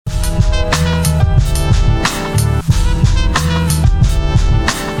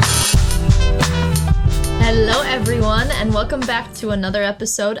and welcome back to another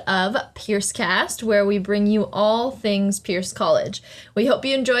episode of PierceCast, where we bring you all things Pierce College. We hope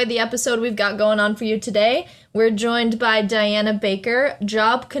you enjoyed the episode we've got going on for you today. We're joined by Diana Baker,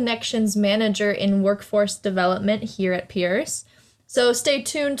 Job Connections Manager in Workforce Development here at Pierce. So stay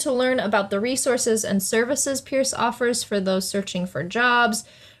tuned to learn about the resources and services Pierce offers for those searching for jobs,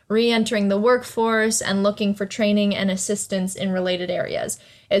 re-entering the workforce, and looking for training and assistance in related areas.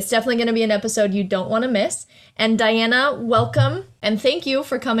 It's definitely going to be an episode you don't want to miss. And Diana, welcome, and thank you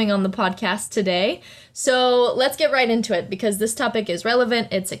for coming on the podcast today. So let's get right into it, because this topic is relevant,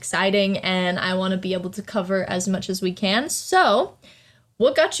 it's exciting, and I want to be able to cover as much as we can. So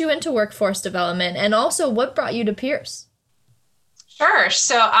what got you into workforce development, and also what brought you to Pierce? Sure.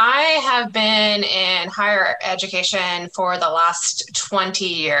 So I have been in higher education for the last 20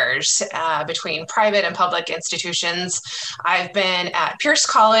 years, between private and public institutions. I've been at Pierce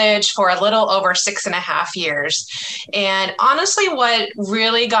College for a little over 6.5 years. And honestly, what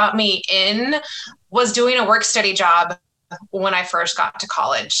really got me in was doing a work study job when I first got to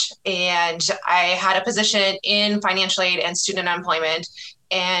college. And I had a position in financial aid and student unemployment,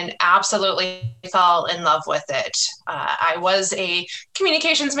 and absolutely fell in love with it. I was a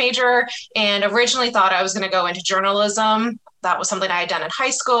communications major and originally thought I was going to go into journalism. That was something I had done in high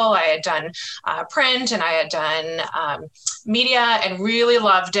school. I had done print, and I had done media, and really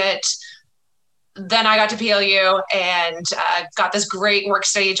loved it. Then I got to PLU and got this great work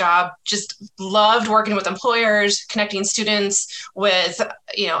study job. Just loved working with employers, connecting students with,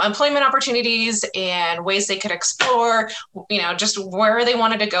 employment opportunities and ways they could explore, just where they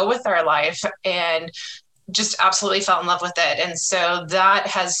wanted to go with their life, and just absolutely fell in love with it. And so that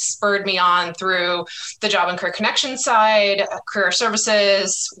has spurred me on through the job and career connection side, career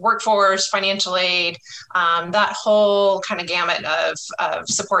services, workforce, financial aid, that whole kind of gamut of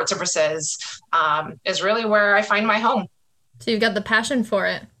support services is really where I find my home. So you've got the passion for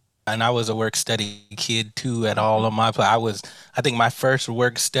it. And I was a work study kid too at all of my, I think my first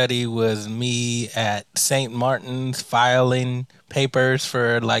work study was me at St. Martin's filing papers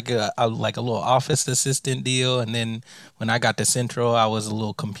for like a little office assistant deal. And then when I got to Central, I was a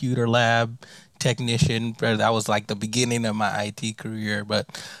little computer lab technician. That was like the beginning of my IT career.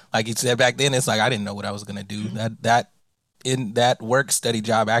 But like you said, back then, it's like I didn't know what I was going to do. That work study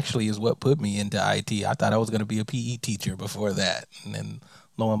job actually is what put me into IT. I thought I was going to be a PE teacher before that. And then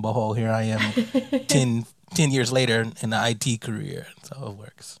lo and behold, here I am 10 years later in the IT career. So it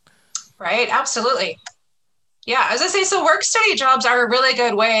works. Right. Absolutely. Yeah. As I say, so work study jobs are a really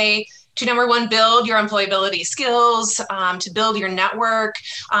good way to, number one, build your employability skills, to build your network,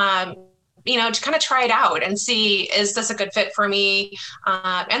 to kind of try it out and see, is this a good fit for me?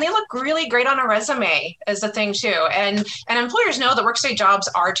 And they look really great on a resume is the thing too. And employers know that work study jobs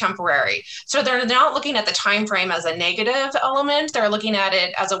are temporary. So they're not looking at the time frame as a negative element. They're looking at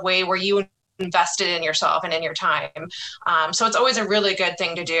it as a way where you invested in yourself and in your time. So it's always a really good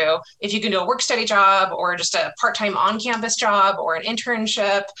thing to do. If you can do a work study job or just a part-time on-campus job or an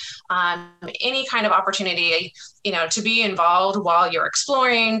internship, any kind of opportunity, to be involved while you're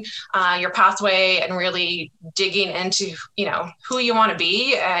exploring your pathway and really digging into, who you want to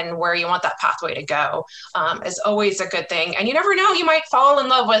be and where you want that pathway to go, is always a good thing. And you never know, you might fall in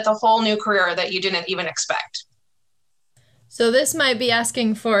love with a whole new career that you didn't even expect. So this might be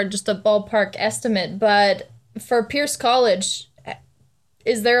asking for just a ballpark estimate, but for Pierce College,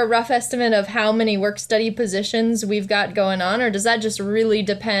 is there a rough estimate of how many work study positions we've got going on, or does that just really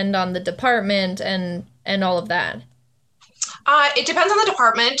depend on the department and all of that? It depends on the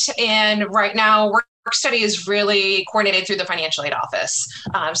department, and right now work study is really coordinated through the financial aid office.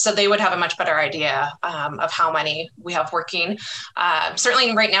 So they would have a much better idea of how many we have working.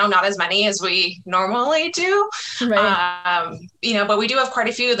 Certainly right now, not as many as we normally do. Right. But we do have quite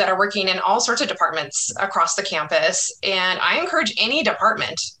a few that are working in all sorts of departments across the campus. And I encourage any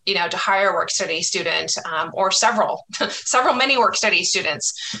department, to hire a work study student, or many work study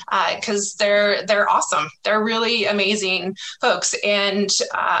students, because they're awesome. They're really amazing folks. And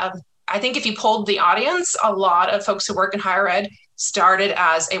I think if you polled the audience, a lot of folks who work in higher ed started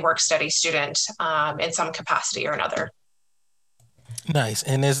as a work study student in some capacity or another. Nice.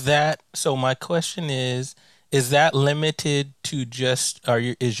 And so my question is that limited to just,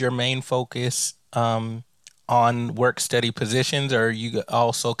 is your main focus on work study positions, or are you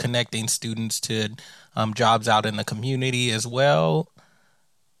also connecting students to jobs out in the community as well?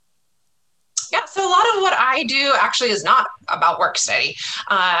 Yeah, so a lot lot of what I do actually is not about work study.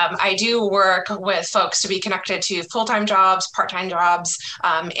 I do work with folks to be connected to full-time jobs, part-time jobs,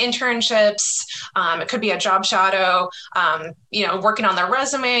 internships. It could be a job shadow, working on their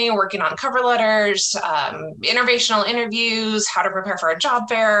resume, working on cover letters, innovational interviews, how to prepare for a job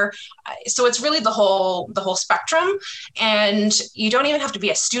fair. So it's really the whole spectrum. And you don't even have to be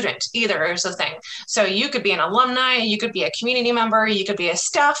a student either, is the thing. So you could be an alumni, you could be a community member, you could be a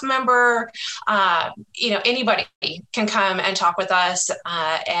staff member. Anybody can come and talk with us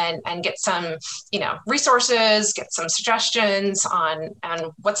and get some, resources, get some suggestions on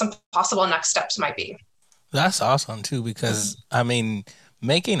what some possible next steps might be. That's awesome too, because I mean,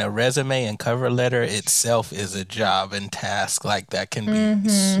 making a resume and cover letter itself is a job and task like that can be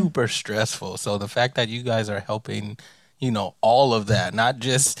super stressful. So the fact that you guys are helping, all of that, not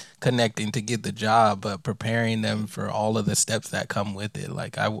just connecting to get the job, but preparing them for all of the steps that come with it.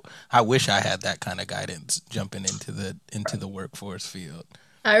 Like I wish I had that kind of guidance jumping into the workforce field.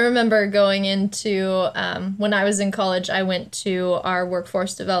 I remember going into, when I was in college, I went to our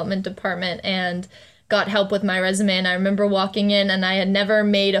workforce development department and got help with my resume. And I remember walking in, and I had never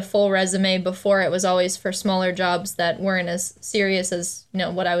made a full resume before. It was always for smaller jobs that weren't as serious as,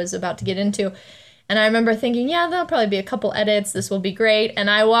 what I was about to get into. And I remember thinking, yeah, there'll probably be a couple edits. This will be great. And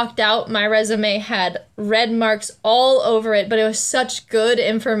I walked out. My resume had red marks all over it, but it was such good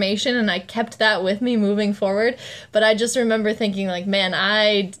information, and I kept that with me moving forward. But I just remember thinking, like, man,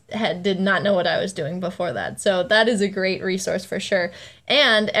 I did not know what I was doing before that. So that is a great resource for sure.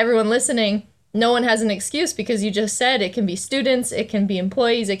 And everyone listening, no one has an excuse, because you just said it can be students, it can be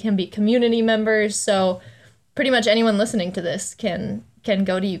employees, it can be community members. So pretty much anyone listening to this can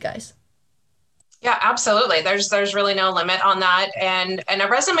go to you guys. Yeah, absolutely. There's really no limit on that. And a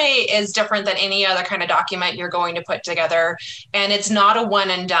resume is different than any other kind of document you're going to put together. And it's not a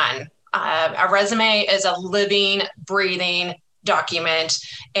one and done. A resume is a living, breathing document.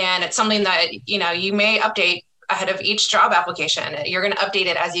 And it's something that, you may update ahead of each job application. You're going to update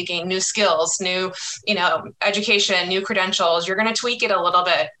it as you gain new skills, new, education, new credentials. You're going to tweak it a little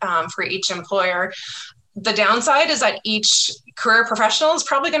bit for each employer. The downside is that each career professional is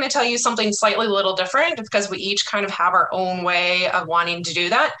probably going to tell you something slightly a little different, because we each kind of have our own way of wanting to do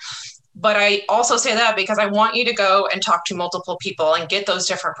that. But I also say that because I want you to go and talk to multiple people and get those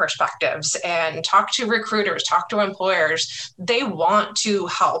different perspectives, and talk to recruiters, talk to employers. They want to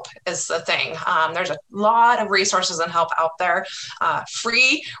help is the thing. There's a lot of resources and help out there,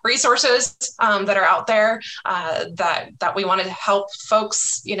 free resources that are out there that we want to help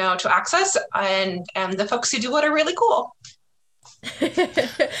folks, to access, and the folks who do it are really cool.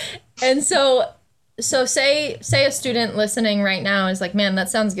 And so say a student listening right now is like, man, that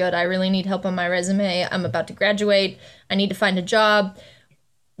sounds good. I really need help on my resume. I'm about to graduate. I need to find a job.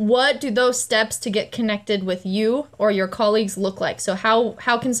 What do those steps to get connected with you or your colleagues look like? So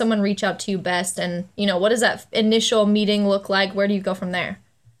how can someone reach out to you best? And, what does that initial meeting look like? Where do you go from there?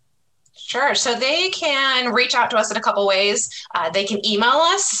 Sure. So they can reach out to us in a couple ways. They can email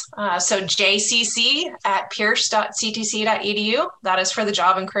us. So jcc@pierce.ctc.edu. That is for the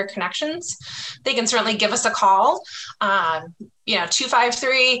Job and Career Connections. They can certainly give us a call.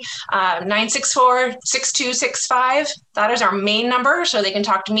 253-964-6265. That is our main number. So they can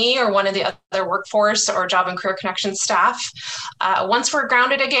talk to me or one of the other workforce or Job and Career Connection staff. Once we're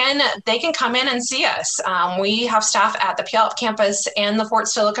grounded again, they can come in and see us. We have staff at the Puyallup campus and the Fort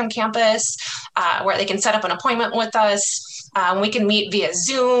Steilacoom campus where they can set up an appointment with us. We can meet via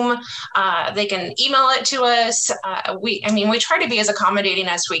Zoom. They can email it to us. We try to be as accommodating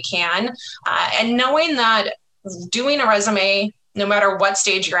as we can. And knowing that doing a resume, no matter what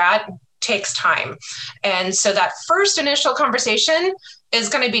stage you're at, takes time. And so that first initial conversation is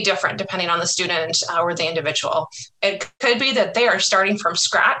going to be different depending on the student or the individual. It could be that they are starting from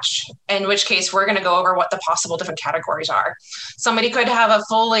scratch, in which case we're going to go over what the possible different categories are. Somebody could have a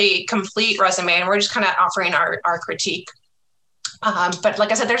fully complete resume, and we're just kind of offering our critique. But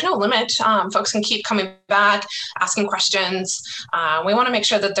like I said, there's no limit. Folks can keep coming back, asking questions. We want to make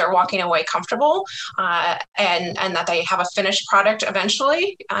sure that they're walking away comfortable and that they have a finished product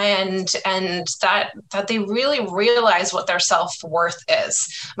eventually, and that they really realize what their self-worth is.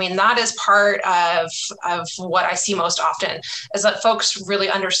 I mean, that is part of what I see most often, is that folks really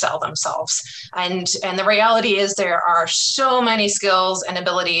undersell themselves. And the reality is there are so many skills and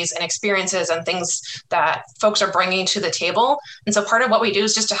abilities and experiences and things that folks are bringing to the table. And so part of what we do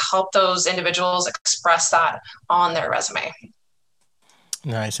is just to help those individuals express that on their resume.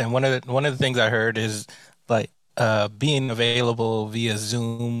 Nice. And one of the things I heard is like being available via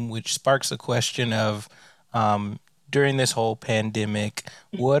Zoom, which sparks a question of during this whole pandemic,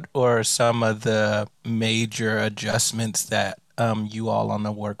 what are some of the major adjustments that you all on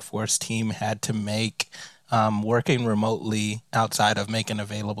the workforce team had to make working remotely outside of making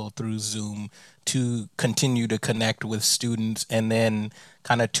available through Zoom to continue to connect with students? And then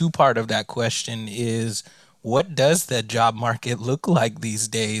kind of two-part of that question is, what does the job market look like these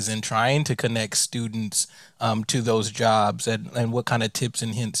days in trying to connect students to those jobs? And what kind of tips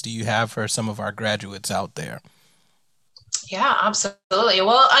and hints do you have for some of our graduates out there? Yeah, absolutely.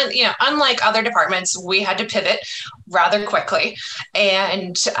 Well, unlike other departments, we had to pivot rather quickly.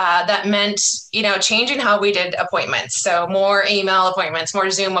 And that meant, changing how we did appointments. So more email appointments, more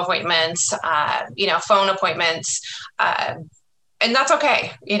Zoom appointments, phone appointments. And that's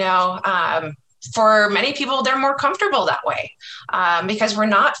okay. For many people, they're more comfortable that way because we're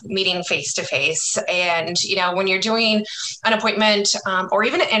not meeting face to face. And, when you're doing an appointment or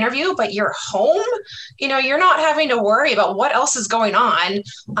even an interview, but you're home, you're not having to worry about what else is going on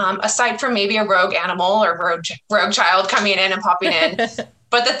aside from maybe a rogue animal or rogue child coming in and popping in.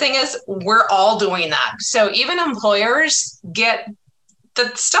 But the thing is, we're all doing that. So even employers get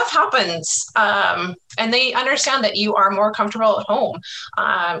that stuff happens and they understand that you are more comfortable at home,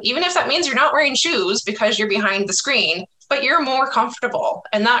 even if that means you're not wearing shoes because you're behind the screen, but you're more comfortable.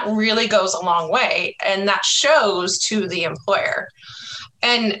 And that really goes a long way. And that shows to the employer.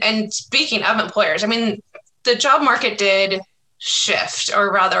 And speaking of employers, the job market did shift,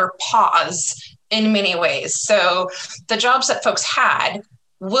 or rather pause, in many ways. So the jobs that folks had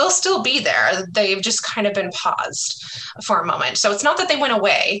will still be there. They've just kind of been paused for a moment. So it's not that they went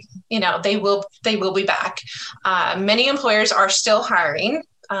away. They will be back. Many employers are still hiring.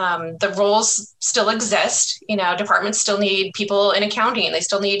 The roles still exist. Departments still need people in accounting. They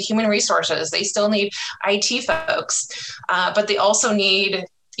still need human resources. They still need IT folks, but they also need,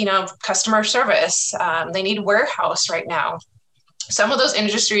 customer service. They need warehouse right now. Some of those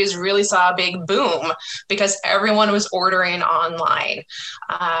industries really saw a big boom because everyone was ordering online.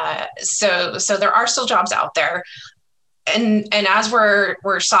 So there are still jobs out there. And as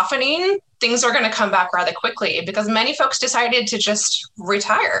we're softening, things are going to come back rather quickly because many folks decided to just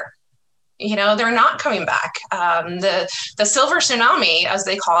retire. They're not coming back. The silver tsunami, as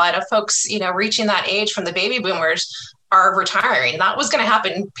they call it, of folks, reaching that age from the baby boomers are retiring. That was going to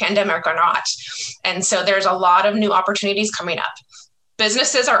happen, pandemic or not. And so there's a lot of new opportunities coming up.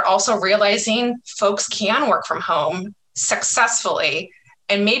 Businesses are also realizing folks can work from home successfully,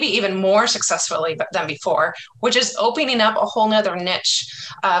 and maybe even more successfully than before, which is opening up a whole nother niche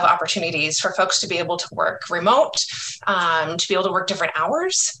of opportunities for folks to be able to work remote, to be able to work different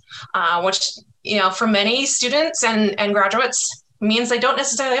hours, which, for many students and graduates means they don't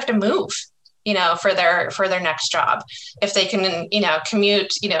necessarily have to move, for their next job. If they can,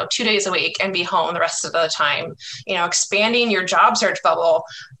 commute, 2 days a week and be home the rest of the time, expanding your job search bubble,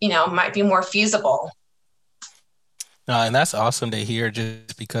 might be more feasible. And that's awesome to hear,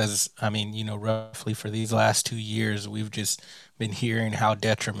 just because, roughly for these last 2 years, we've just been hearing how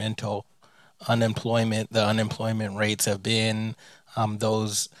detrimental the unemployment rates have been.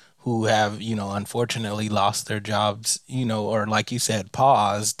 Those who have, unfortunately lost their jobs, or like you said,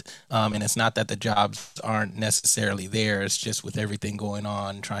 paused. And it's not that the jobs aren't necessarily there. It's just with everything going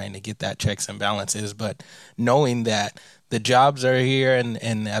on, trying to get that checks and balances. But knowing that the jobs are here,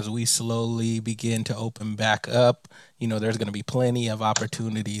 and as we slowly begin to open back up, there's going to be plenty of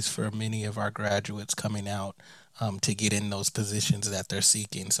opportunities for many of our graduates coming out to get in those positions that they're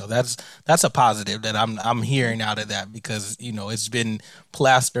seeking. So that's a positive that I'm hearing out of that, because it's been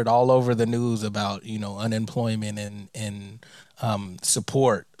plastered all over the news about unemployment and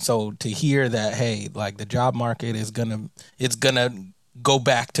support. So to hear that, hey, like the job market is gonna go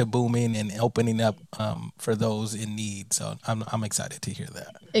back to booming and opening up for those in need. So I'm excited to hear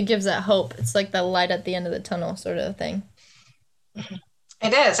that. It gives that hope. It's like the light at the end of the tunnel sort of thing. Mm-hmm.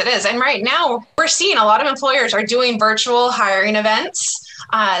 It is. And right now we're seeing a lot of employers are doing virtual hiring events.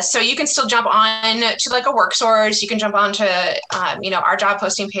 So you can still jump on to like a WorkSource. You can jump on to, our job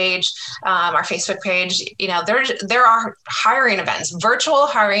posting page, our Facebook page. There are hiring events, virtual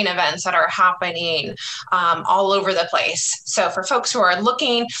hiring events that are happening all over the place. So for folks who are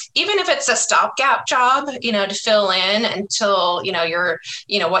looking, even if it's a stopgap job, to fill in until,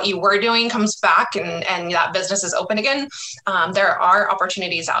 what you were doing comes back and that business is open again, there are opportunities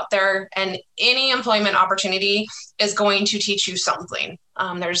out there, and any employment opportunity is going to teach you something.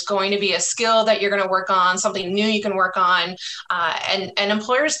 There's going to be a skill that you're going to work on, something new you can work on, and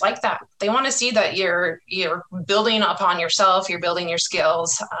employers like that. They want to see that you're building upon yourself, you're building your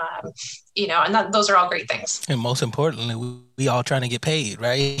skills, and those are all great things. And most importantly, we all trying to get paid,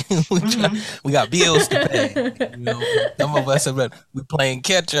 right? We got bills to pay. Some of us we playing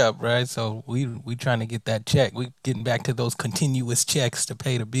catch up, right? So we trying to get that check. We getting back to those continuous checks to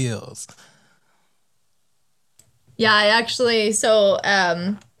pay the bills. Yeah, I actually,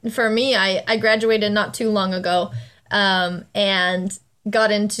 for me, I graduated not too long ago, and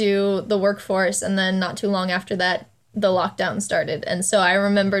got into the workforce, and then not too long after that, the lockdown started. And so I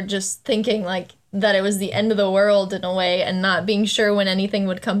remember just thinking like that it was the end of the world in a way, and not being sure when anything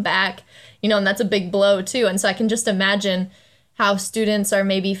would come back, and that's a big blow too. And so I can just imagine how students are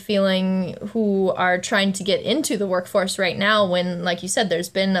maybe feeling who are trying to get into the workforce right now when, like you said, there's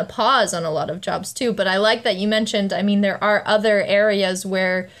been a pause on a lot of jobs too. But I like that you mentioned, there are other areas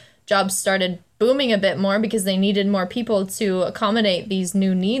where jobs started booming a bit more because they needed more people to accommodate these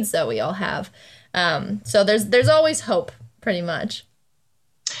new needs that we all have. So there's always hope, pretty much.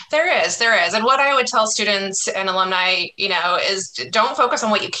 There is. And what I would tell students and alumni, is don't focus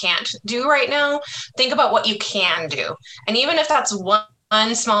on what you can't do right now. Think about what you can do. And even if that's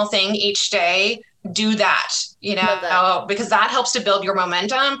one small thing each day, do that, because that helps to build your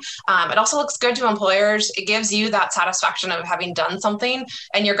momentum. It also looks good to employers. It gives you that satisfaction of having done something,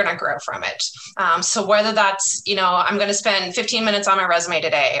 and you're going to grow from it. So whether that's, I'm going to spend 15 minutes on my resume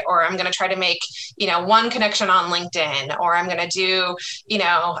today, or I'm going to try to make, one connection on LinkedIn, or I'm going to do,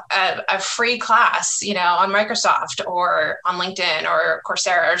 a free class, on Microsoft or on LinkedIn or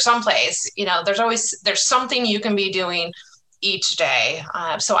Coursera or someplace, there's something you can be doing each day.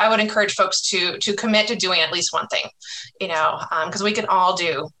 So I would encourage folks to commit to doing at least one thing, because we can all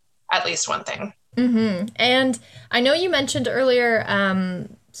do at least one thing. Mm-hmm. And I know you mentioned earlier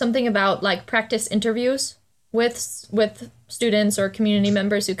something about like practice interviews with students or community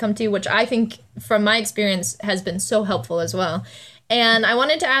members who come to you, which I think from my experience has been so helpful as well. And I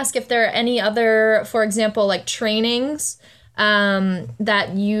wanted to ask if there are any other, for example, like trainings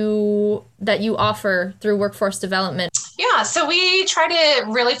that you offer through workforce development. Yeah, so we try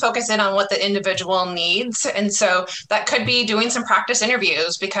to really focus in on what the individual needs. And so that could be doing some practice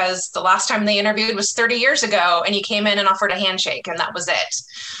interviews, because the last time they interviewed was 30 years ago and you came in and offered a handshake and that was it.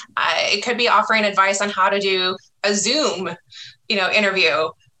 It could be offering advice on how to do a Zoom, interview.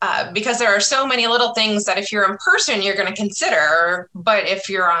 Because there are so many little things that if you're in person, you're going to consider, but if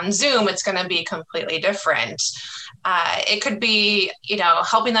you're on Zoom, it's going to be completely different. It could be,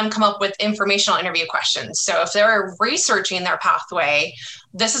 helping them come up with informational interview questions. So if they're researching their pathway,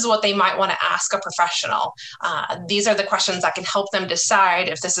 this is what they might want to ask a professional. These are the questions that can help them decide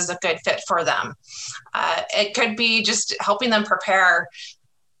if this is a good fit for them. It could be just helping them prepare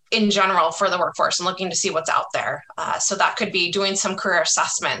in general for the workforce and looking to see what's out there. So that could be doing some career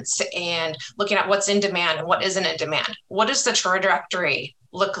assessments and looking at what's in demand and what isn't in demand. What does the trajectory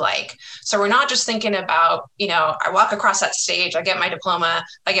look like? So we're not just thinking about, I walk across that stage, I get my diploma,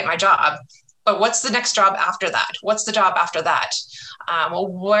 I get my job, but what's the next job after that? What's the job after that? Well,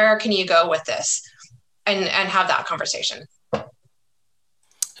 where can you go with this? And have that conversation.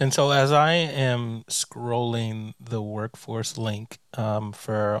 And so as I am scrolling the workforce link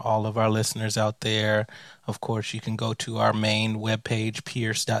for all of our listeners out there, of course, you can go to our main webpage,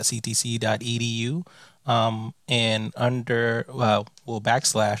 pierce.ctc.edu, and under,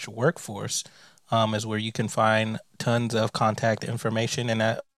 /workforce is where you can find tons of contact information.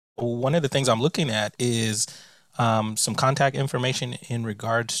 And one of the things I'm looking at is some contact information in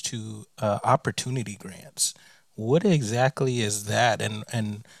regards to opportunity grants. What exactly is that,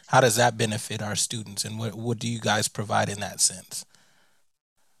 and how does that benefit our students, and what do you guys provide in that sense?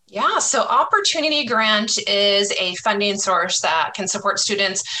 Yeah, so Opportunity Grant is a funding source that can support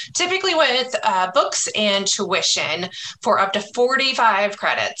students typically with books and tuition for up to 45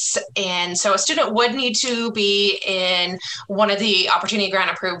 credits. And so a student would need to be in one of the Opportunity Grant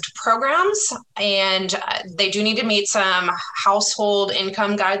approved programs, and they do need to meet some household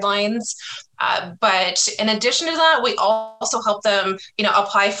income guidelines. But in addition to that, we also help them,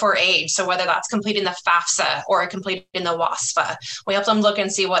 apply for aid. So whether that's completing the FAFSA or completing the WASFA, we help them look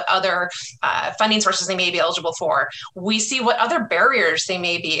and see what other funding sources they may be eligible for. We see what other barriers they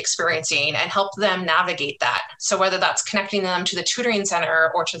may be experiencing and help them navigate that. So whether that's connecting them to the tutoring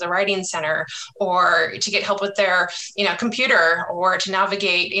center or to the writing center, or to get help with their, computer, or to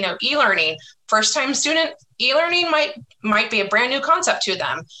navigate, e-learning. First-time student, e-learning might be a brand new concept to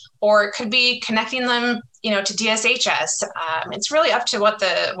them, or it could be connecting them, to DSHS. It's really up to what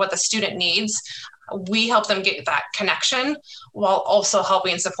the student needs. we help them get that connection while also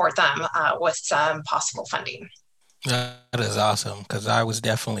helping support them with some possible funding. That is awesome, because I was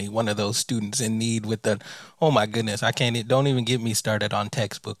definitely one of those students in need with the, oh my goodness, don't even get me started on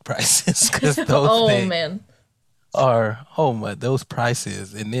textbook prices, because those things man. are, those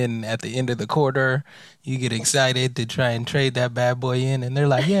prices. And then at the end of the quarter, you get excited to try and trade that bad boy in, and they're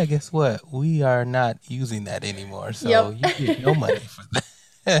like, yeah, guess what? We are not using that anymore, so you get no money for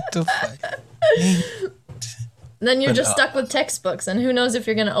that. Just like, then you're just stuck with textbooks, and who knows if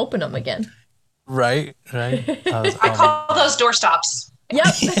you're going to open them again. Right. I call those doorstops. Yep,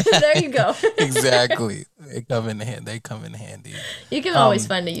 there you go. Exactly. They come in handy. You can always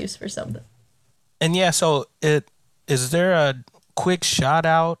find a use for something. And yeah, so is there a quick shout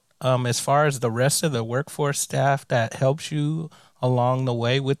out as far as the rest of the workforce staff that helps you along the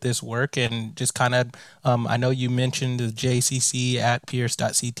way with this work, and just kind of I know you mentioned the JCC at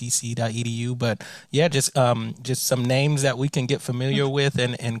pierce.ctc.edu, but yeah, just some names that we can get familiar with,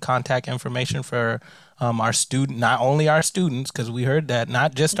 and contact information for our student, not only our students, because we heard that,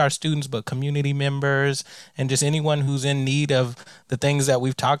 not just our students, but community members and just anyone who's in need of the things that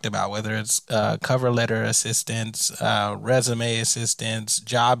we've talked about, whether it's cover letter assistance, resume assistance,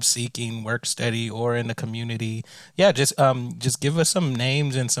 job seeking, work study, or in the community. Yeah, just give us some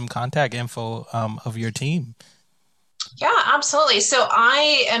names and some contact info of your team. Yeah, absolutely. So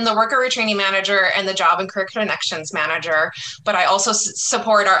I am the worker retraining manager and the job and career connections manager, but I also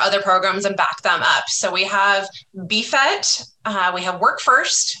support our other programs and back them up. So we have BFET, we have Work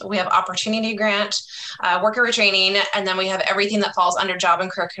First, we have Opportunity Grant, worker retraining, and then we have everything that falls under job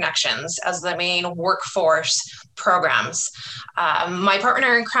and career connections as the main workforce programs. My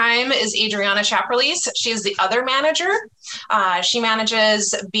partner in crime is Adriana Chapralis. She is the other manager. She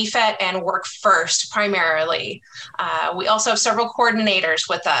manages BFET and Work First primarily. We also have several coordinators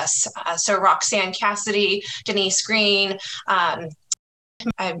with us. So Roxanne Cassidy, Denise Green, I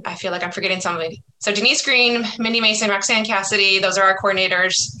feel like I'm forgetting somebody. So Denise Green, Mindy Mason, Roxanne Cassidy, those are our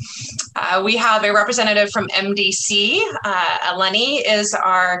coordinators. We have a representative from MDC. Eleni is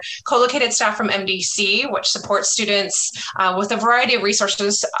our co-located staff from MDC, which supports students with a variety of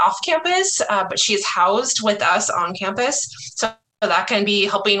resources off campus, but she is housed with us on campus. So that can be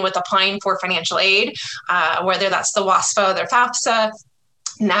helping with applying for financial aid, whether that's the WASFA or the FAFSA,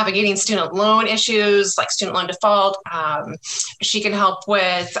 navigating student loan issues like student loan default. She can help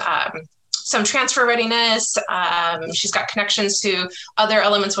with some transfer readiness. She's got connections to other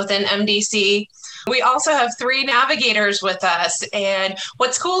elements within MDC. We also have 3 navigators with us. And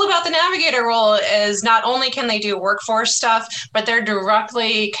what's cool about the navigator role is not only can they do workforce stuff, but they're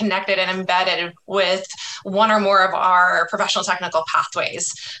directly connected and embedded with one or more of our professional technical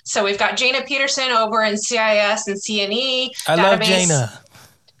pathways. So we've got Jana Peterson over in CIS and CNE. I love Jana.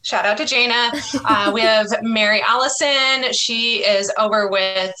 Shout out to Jana. We have Mary Allison. She is over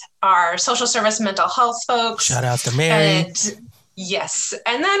with our social service mental health folks. Shout out to Mary. Yes.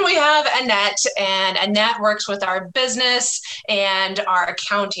 And then we have Annette, and Annette works with our business and our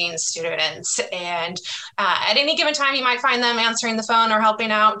accounting students. And at any given time, you might find them answering the phone or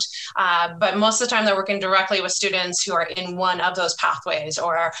helping out. But most of the time, they're working directly with students who are in one of those pathways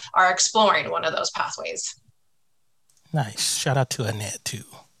or are exploring one of those pathways. Nice. Shout out to Annette, too.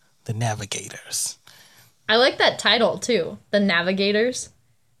 The Navigators. I like that title, too. The Navigators.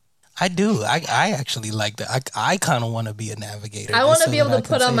 I do. I actually like that. I kind of want to be a navigator. I want to be able to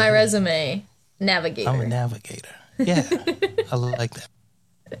put on my resume, navigator. I'm a navigator. Yeah, I like that.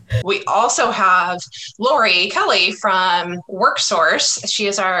 We also have Lori Kelly from WorkSource. She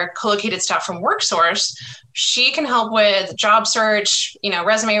is our co-located staff from WorkSource. She can help with job search,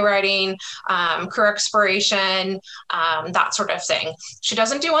 resume writing, career exploration, that sort of thing. She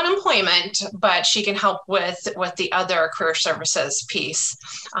doesn't do unemployment, but she can help with the other career services piece.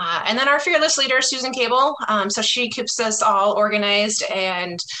 And then our fearless leader, Susan Cable. So she keeps us all organized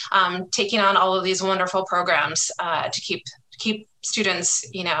and taking on all of these wonderful programs to keep students,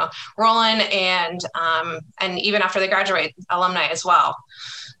 rolling and even after they graduate, alumni as well.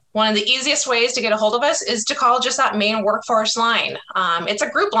 One of the easiest ways to get a hold of us is to call just that main workforce line. It's a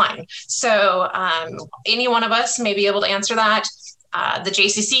group line. So any one of us may be able to answer that. The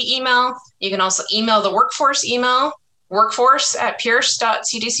JCC email, you can also email the workforce email,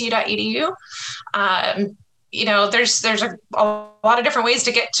 workforce@pierce.ctc.edu. There's a lot of different ways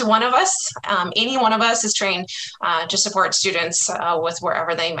to get to one of us. Any one of us is trained to support students with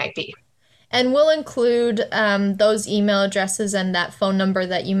wherever they might be. And we'll include those email addresses and that phone number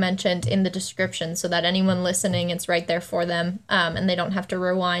that you mentioned in the description so that anyone listening, it's right there for them and they don't have to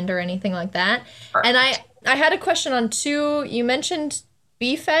rewind or anything like that. Perfect. And I had a question on 2. You mentioned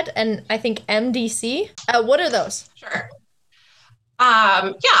BFET and I think MDC. What are those? Sure.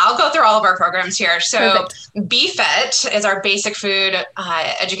 I'll go through all of our programs here. So Perfect. BFET is our basic food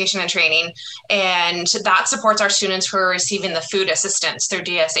education and training, and that supports our students who are receiving the food assistance through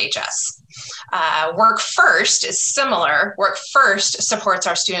DSHS. Work First is similar. Work First supports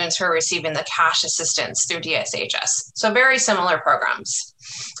our students who are receiving the cash assistance through DSHS. So very similar programs.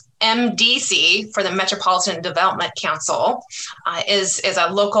 MDC, for the Metropolitan Development Council, is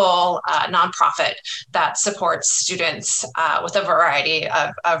a local nonprofit that supports students with a variety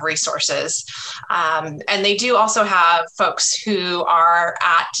of resources. And they do also have folks who are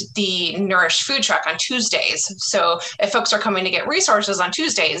at the Nourish food truck on Tuesdays. So if folks are coming to get resources on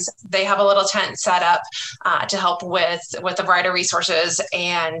Tuesdays, they have a little tent set up to help with a variety of resources,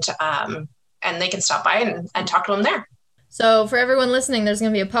 and they can stop by and talk to them there. So for everyone listening, there's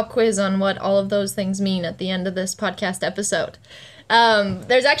going to be a pop quiz on what all of those things mean at the end of this podcast episode.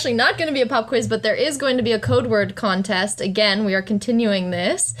 There's actually not going to be a pop quiz, but there is going to be a code word contest. Again, we are continuing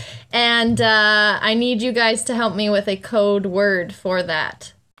this. And I need you guys to help me with a code word for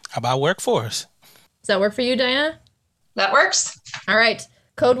that. How about workforce? Does that work for you, Diana? That works. All right.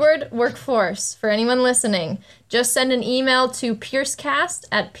 Code word workforce. For anyone listening, just send an email to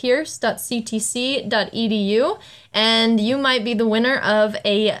piercecast@pierce.ctc.edu and you might be the winner of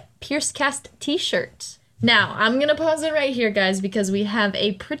a Piercecast t-shirt. Now, I'm going to pause it right here, guys, because we have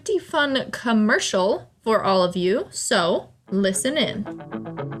a pretty fun commercial for all of you. So, listen in.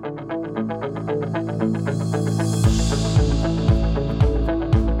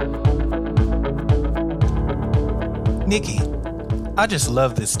 Nikki, I just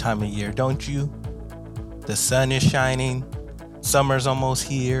love this time of year, don't you? The sun is shining, summer's almost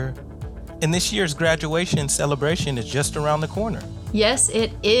here, and this year's graduation celebration is just around the corner. Yes,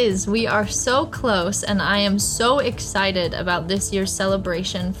 it is. We are so close, and I am so excited about this year's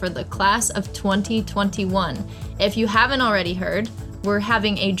celebration for the class of 2021. If you haven't already heard, we're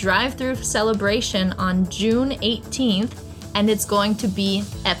having a drive-through celebration on June 18th, and it's going to be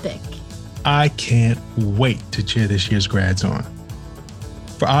epic. I can't wait to cheer this year's grads on.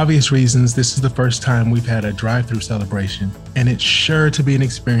 For obvious reasons, this is the first time we've had a drive-through celebration, and it's sure to be an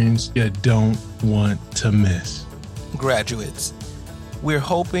experience you don't want to miss. Graduates, we're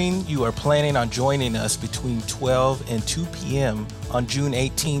hoping you are planning on joining us between 12 and 2 p.m. on June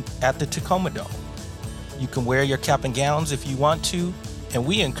 18th at the Tacoma Dome. You can wear your cap and gowns if you want to, and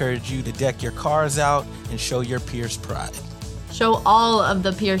we encourage you to deck your cars out and show your Pierce pride. Show all of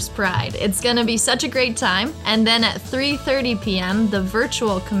the Pierce pride. It's going to be such a great time. And then at 3:30 p.m., the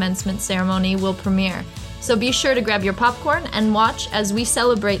virtual commencement ceremony will premiere. So be sure to grab your popcorn and watch as we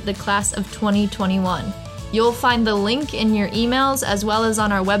celebrate the class of 2021. You'll find the link in your emails as well as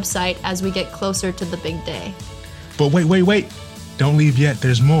on our website as we get closer to the big day. But wait. Don't leave yet.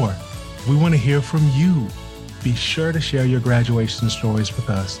 There's more. We want to hear from you. Be sure to share your graduation stories with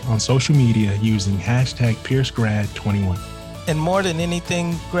us on social media using #PierceGrad21. And more than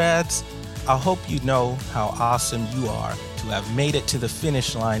anything, grads, I hope you know how awesome you are to have made it to the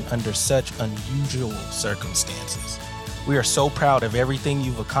finish line under such unusual circumstances. We are so proud of everything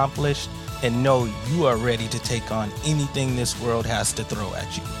you've accomplished and know you are ready to take on anything this world has to throw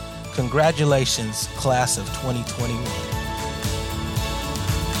at you. Congratulations, class of 2021.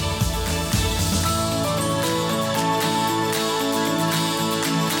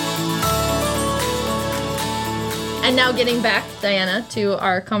 And now getting back, Diana, to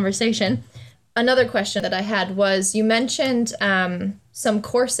our conversation. Another question that I had was, you mentioned some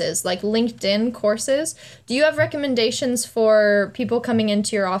courses, like LinkedIn courses. Do you have recommendations for people coming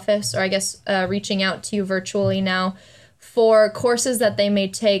into your office, or I guess reaching out to you virtually now, for courses that they may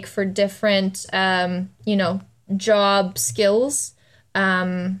take for different, job skills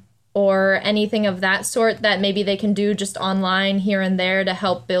or anything of that sort that maybe they can do just online here and there to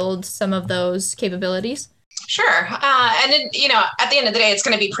help build some of those capabilities? Sure. At the end of the day, it's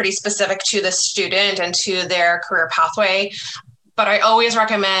going to be pretty specific to the student and to their career pathway. But I always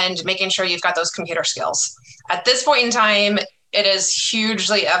recommend making sure you've got those computer skills. At this point in time, it is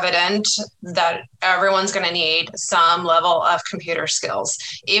hugely evident that everyone's going to need some level of computer skills.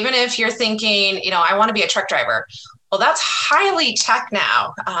 Even if you're thinking, I want to be a truck driver. Well, that's highly tech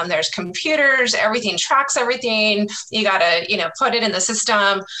now. There's computers, everything tracks everything. You got to, put it in the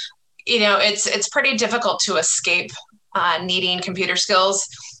system. It's pretty difficult to escape needing computer skills.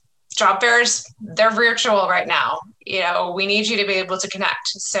 Job fairs, they're virtual right now. We need you to be able to connect.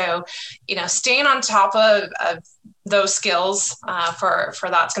 So, staying on top of those skills for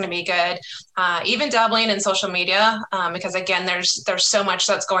that's going to be good. Even dabbling in social media, because again, there's so much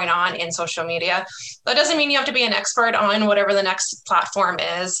that's going on in social media. That doesn't mean you have to be an expert on whatever the next platform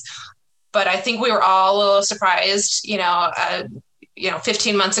is. But I think we were all a little surprised,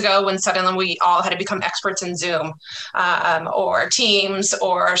 15 months ago when suddenly we all had to become experts in Zoom or Teams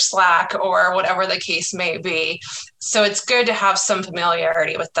or Slack or whatever the case may be. So it's good to have some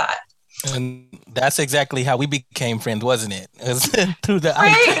familiarity with that. And that's exactly how we became friends, wasn't it? It was through the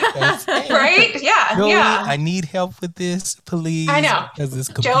Right? Yeah. Joey, yeah. I need help with this, please. I know. Because this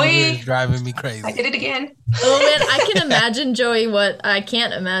computer is driving me crazy. I did it again. Oh man, I can imagine, Joey, I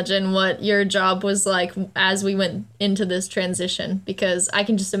can't imagine what your job was like as we went into this transition, because I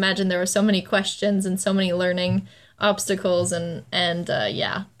can just imagine there were so many questions and so many learning obstacles and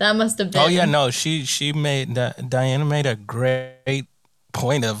yeah, that must have been. Oh yeah, no, Diana made a great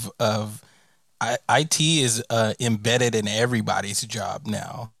point of IT is embedded in everybody's job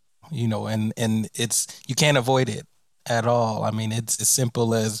now, and it's, you can't avoid it at all. I mean, it's as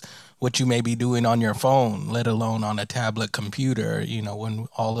simple as what you may be doing on your phone, let alone on a tablet computer, when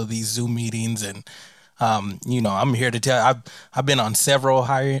all of these Zoom meetings and I'm here to tell, I've been on several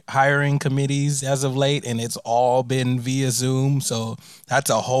hiring committees as of late, and it's all been via Zoom. So that's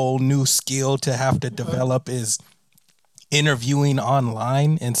a whole new skill to have to develop, is interviewing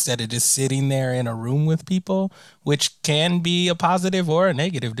online instead of just sitting there in a room with people, which can be a positive or a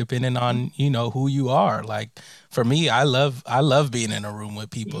negative depending on, who you are. Like for me, I love being in a room with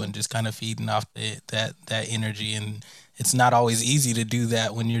people and just kind of feeding off that energy. And it's not always easy to do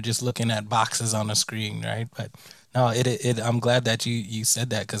that when you're just looking at boxes on a screen, right? But no, I'm glad that you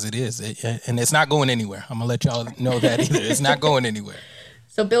said that, because it is, and it's not going anywhere. I'm gonna let y'all know that either. It's not going anywhere.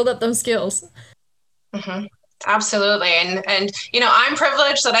 So build up those skills. Mm-hmm. Absolutely. And I'm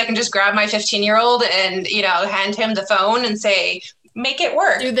privileged that I can just grab my 15-year-old and, hand him the phone and say, make it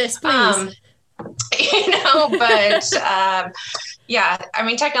work. Do this, please. But yeah, I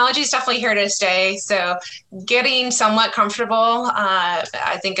mean, technology is definitely here to stay. So getting somewhat comfortable,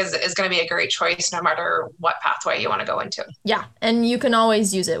 I think is going to be a great choice no matter what pathway you want to go into. Yeah. And you can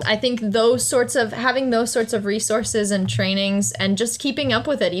always use it. I think having those sorts of resources and trainings and just keeping up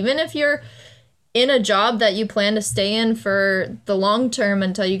with it, even if you're in a job that you plan to stay in for the long term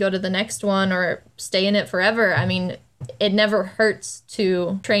until you go to the next one or stay in it forever. I mean, it never hurts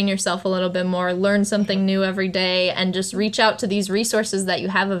to train yourself a little bit more, learn something new every day, and just reach out to these resources that you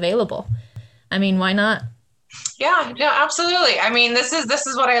have available. I mean, why not? Yeah, no, absolutely. I mean, this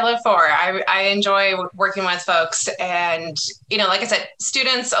is what I live for. I enjoy working with folks, and, like I said,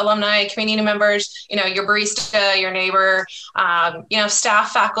 students, alumni, community members, your barista, your neighbor,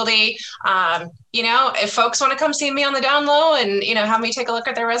 staff, faculty, if folks want to come see me on the down low and, have me take a look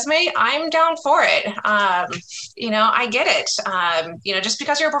at their resume, I'm down for it. I get it. Just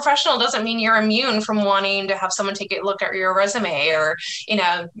because you're a professional doesn't mean you're immune from wanting to have someone take a look at your resume or,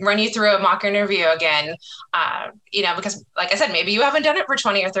 run you through a mock interview again. Because like I said, maybe you haven't done it for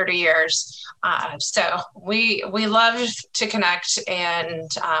 20 or 30 years. So we love to connect, and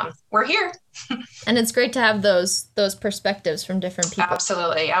we're here. And it's great to have those perspectives from different people.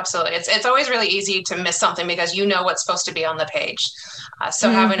 Absolutely. It's always really easy to miss something because what's supposed to be on the page.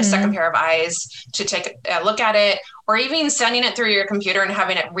 So having a second pair of eyes to take a look at it, or even sending it through your computer and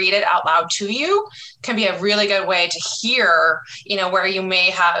having it read it out loud to you, can be a really good way to hear, where you may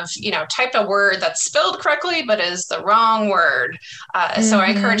have, typed a word that's spelled correctly, but is the wrong word. So I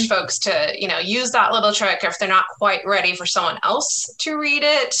encourage folks to, use that little trick if they're not quite ready for someone else to read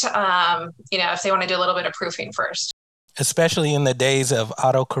it. If they want to do a little bit of proofing first. Especially in the days of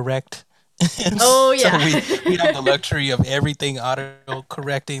autocorrect. Oh, yeah. So we have the luxury of everything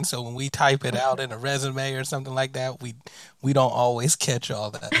auto-correcting. So when we type it out in a resume or something like that, we don't always catch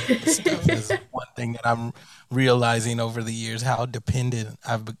all that stuff. Is one thing that I'm realizing over the years, how dependent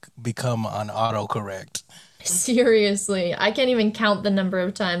I've become on autocorrect. Seriously, I can't even count the number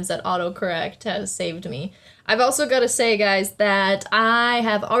of times that autocorrect has saved me. I've also got to say, guys, that I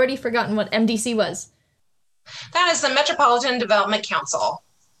have already forgotten what MDC was. That is the Metropolitan Development Council.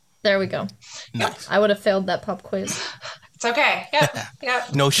 There we go. Nice. I would have failed that pop quiz. It's okay.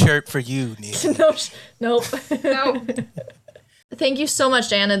 Yep. No shirt for you, Neil. Nope. Nope. Thank you so much,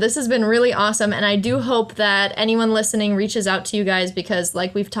 Diana. This has been really awesome, and I do hope that anyone listening reaches out to you guys because,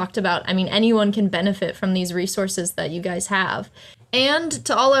 like we've talked about, I mean, anyone can benefit from these resources that you guys have. And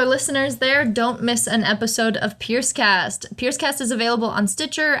to all our listeners there, don't miss an episode of PierceCast. PierceCast is available on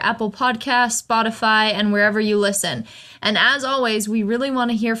Stitcher, Apple Podcasts, Spotify, and wherever you listen. And as always, we really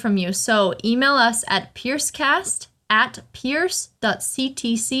want to hear from you. So email us at piercecast at pierce.ctc.edu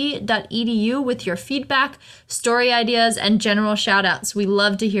with your feedback, story ideas, and general shout outs. We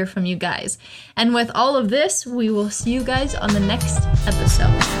love to hear from you guys. And with all of this, we will see you guys on the next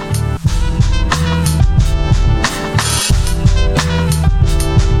episode.